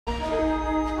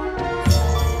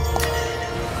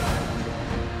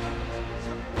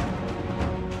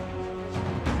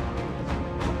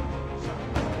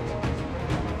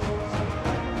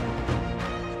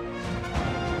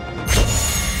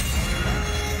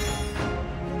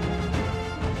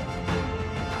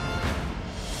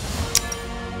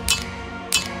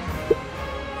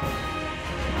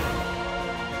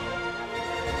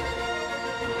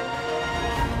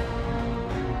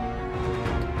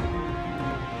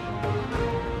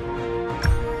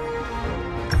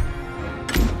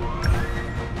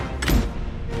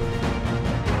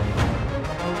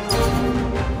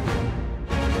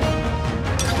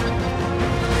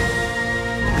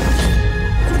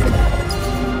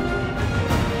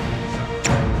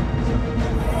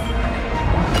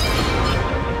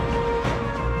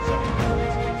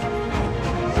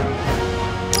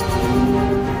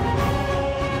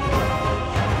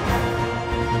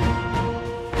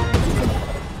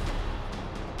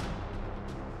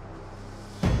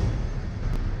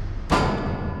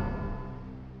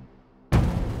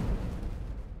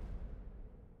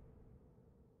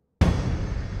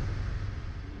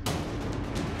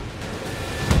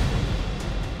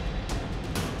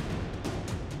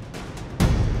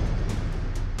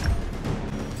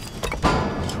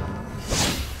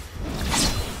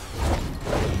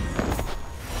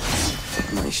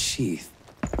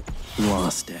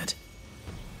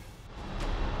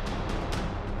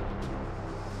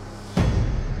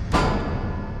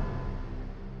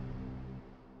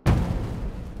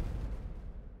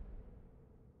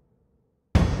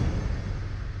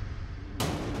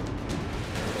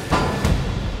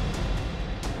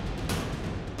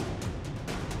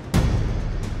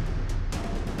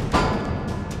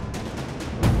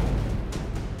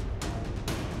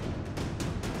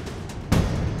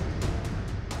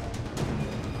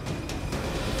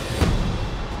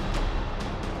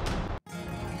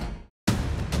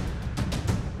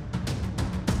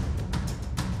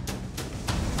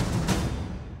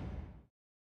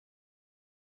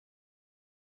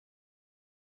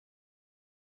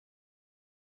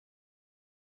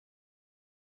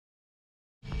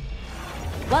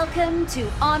Welcome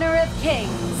to Honor of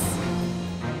Kings.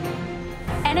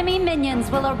 Enemy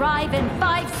minions will arrive in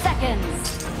 5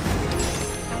 seconds.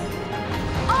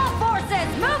 All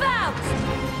forces, move out!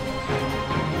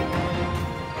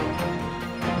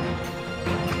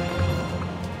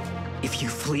 If you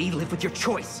flee, live with your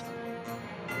choice.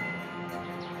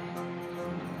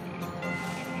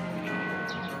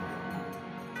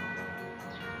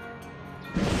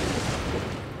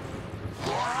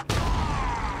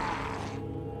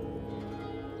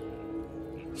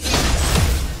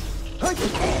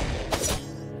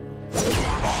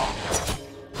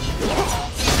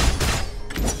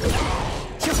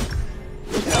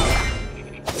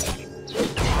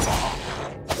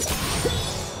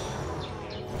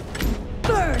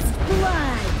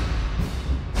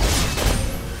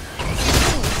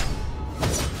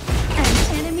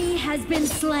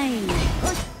 Slain.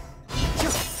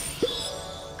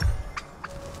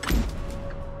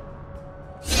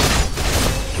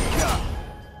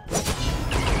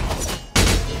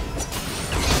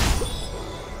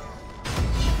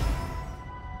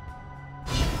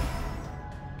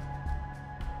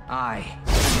 I am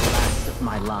the last of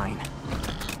my line.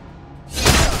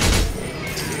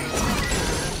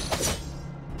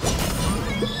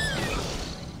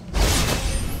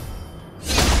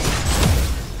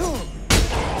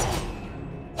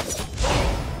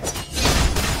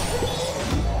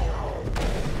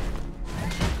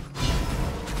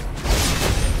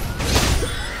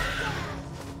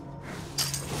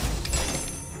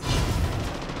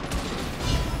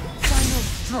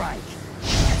 Strike.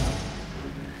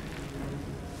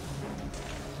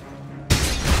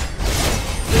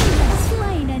 You have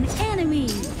slain an enemy.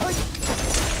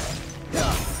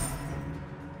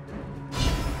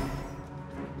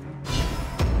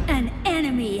 An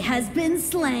enemy has been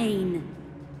slain.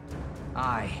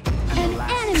 An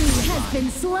enemy has been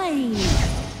slain.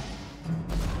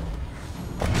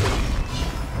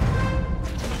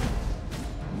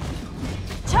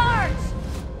 Charge!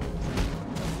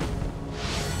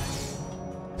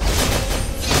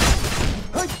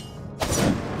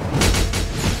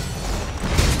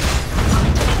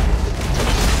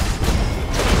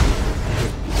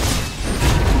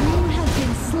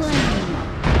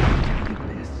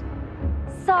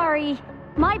 Sorry,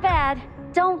 my bad.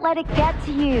 Don't let it get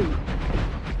to you.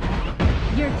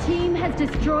 Your team has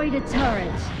destroyed a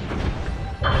turret.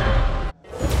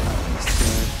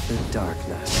 Serve the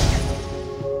darkness.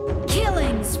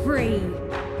 Killing spree.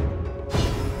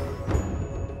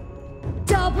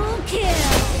 Double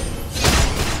kill.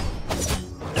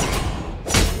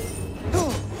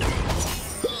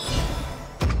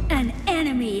 An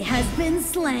enemy has been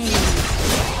slain.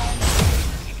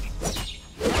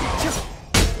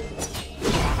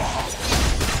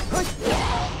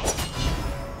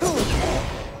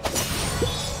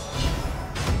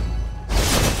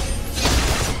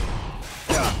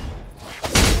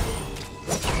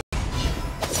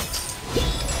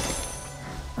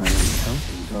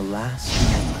 The last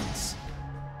moments.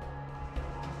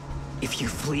 If you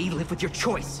flee, live with your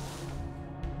choice.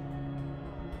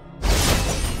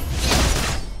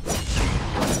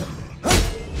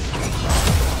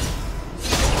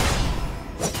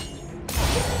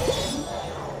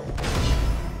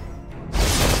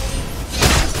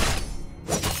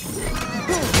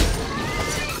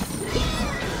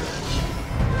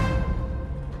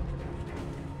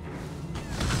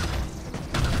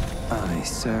 I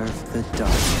serve the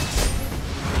darkness.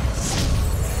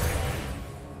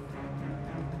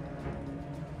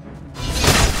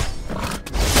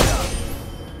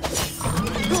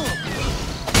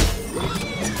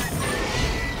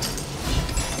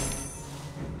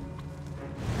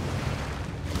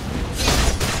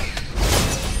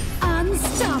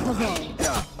 Unstoppable.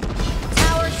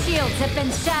 Tower shields have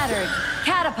been shattered.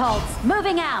 Catapults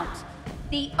moving out.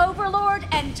 The Overlord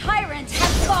and Tyrant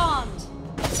have spawned.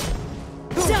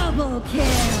 Double kill!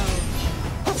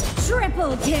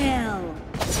 Triple kill!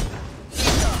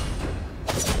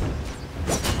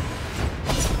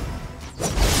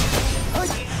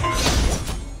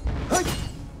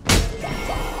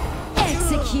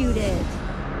 Executed!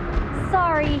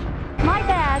 Sorry, my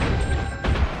bad.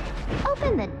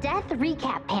 Open the death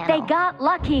recap panel. They got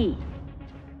lucky.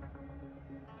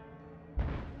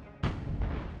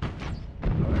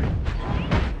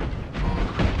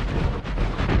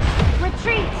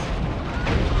 Retreat!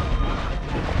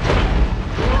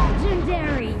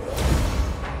 Legendary!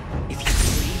 If you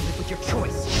flee, live with your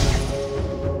choice.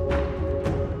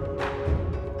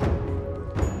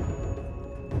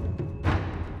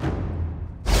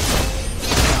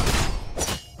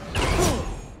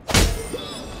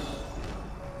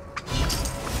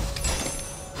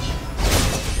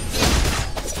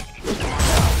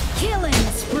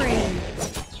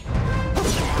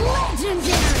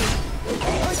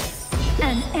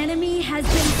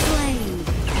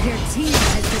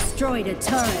 a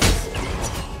turret.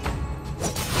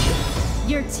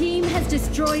 Your team has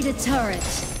destroyed a turret.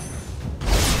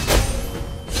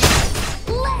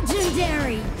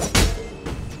 Legendary!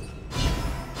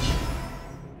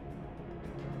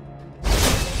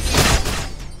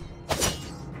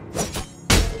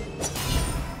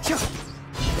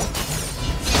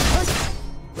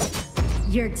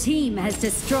 Your team has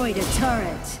destroyed a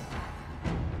turret.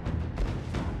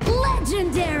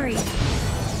 Legendary!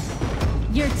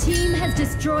 Your team has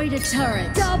destroyed a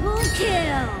turret. Double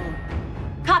kill!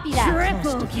 Copy that.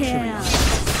 Triple kill!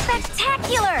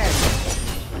 Spectacular!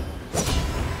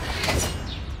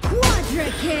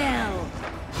 Quadra kill!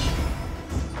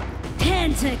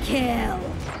 Pentakill!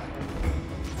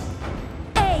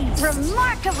 Ace!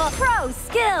 Remarkable pro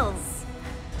skills!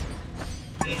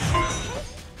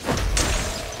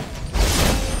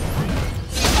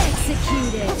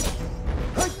 Executed!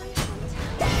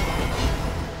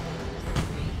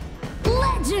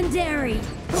 Legendary!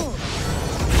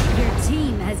 Your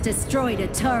team has destroyed a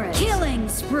turret. Killing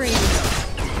spree!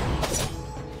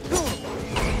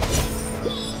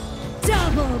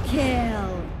 Double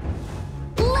kill!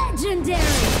 Legendary!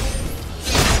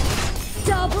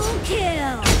 Double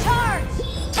kill! Charge!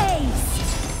 Ace!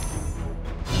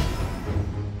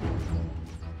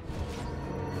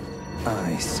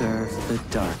 I serve the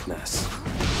darkness.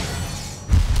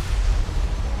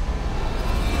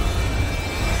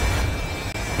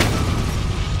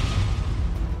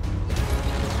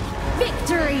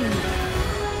 Victory!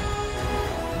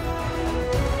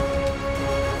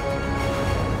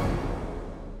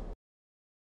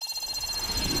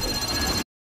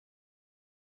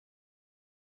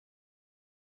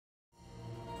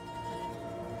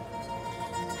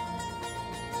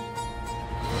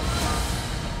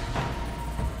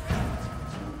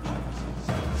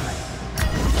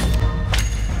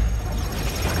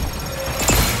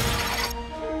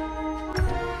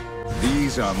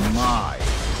 These are my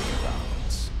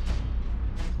rounds.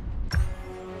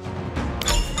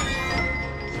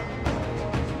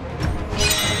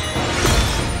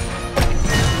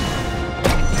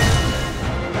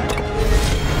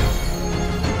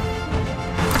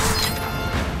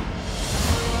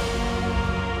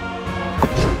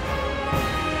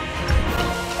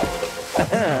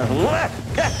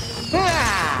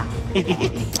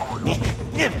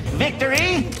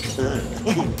 Victory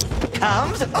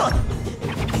comes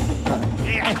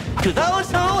to those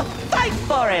who fight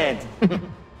for it.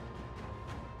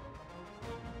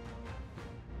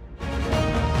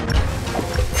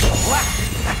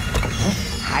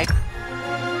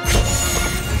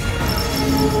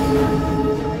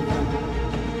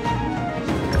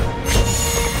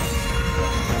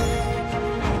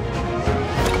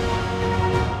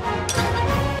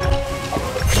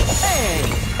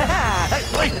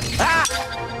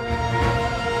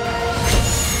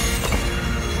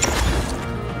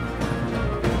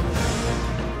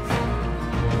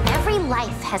 Every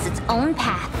life has its own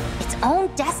path, its own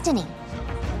destiny.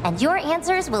 And your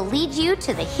answers will lead you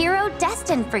to the hero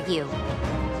destined for you.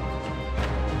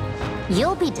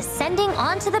 You'll be descending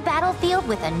onto the battlefield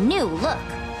with a new look.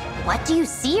 What do you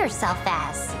see yourself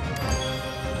as?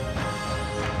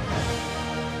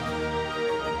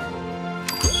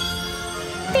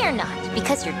 Fear not,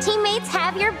 because your teammates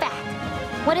have your back.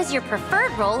 What is your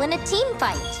preferred role in a team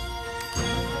fight?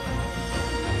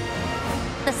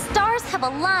 The stars have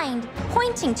aligned,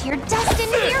 pointing to your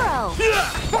destined hero.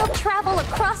 They'll travel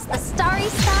across the starry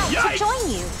sky to join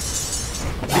you.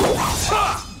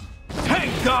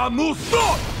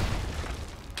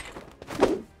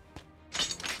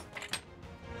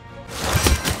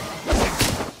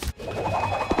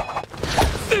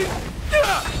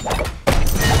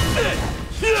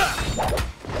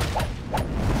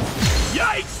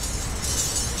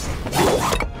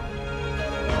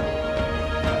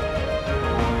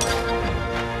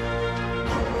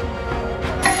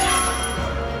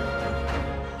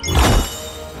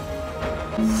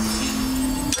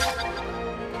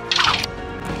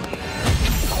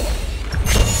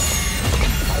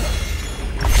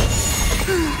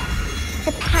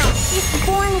 The past is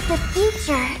born of the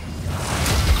future.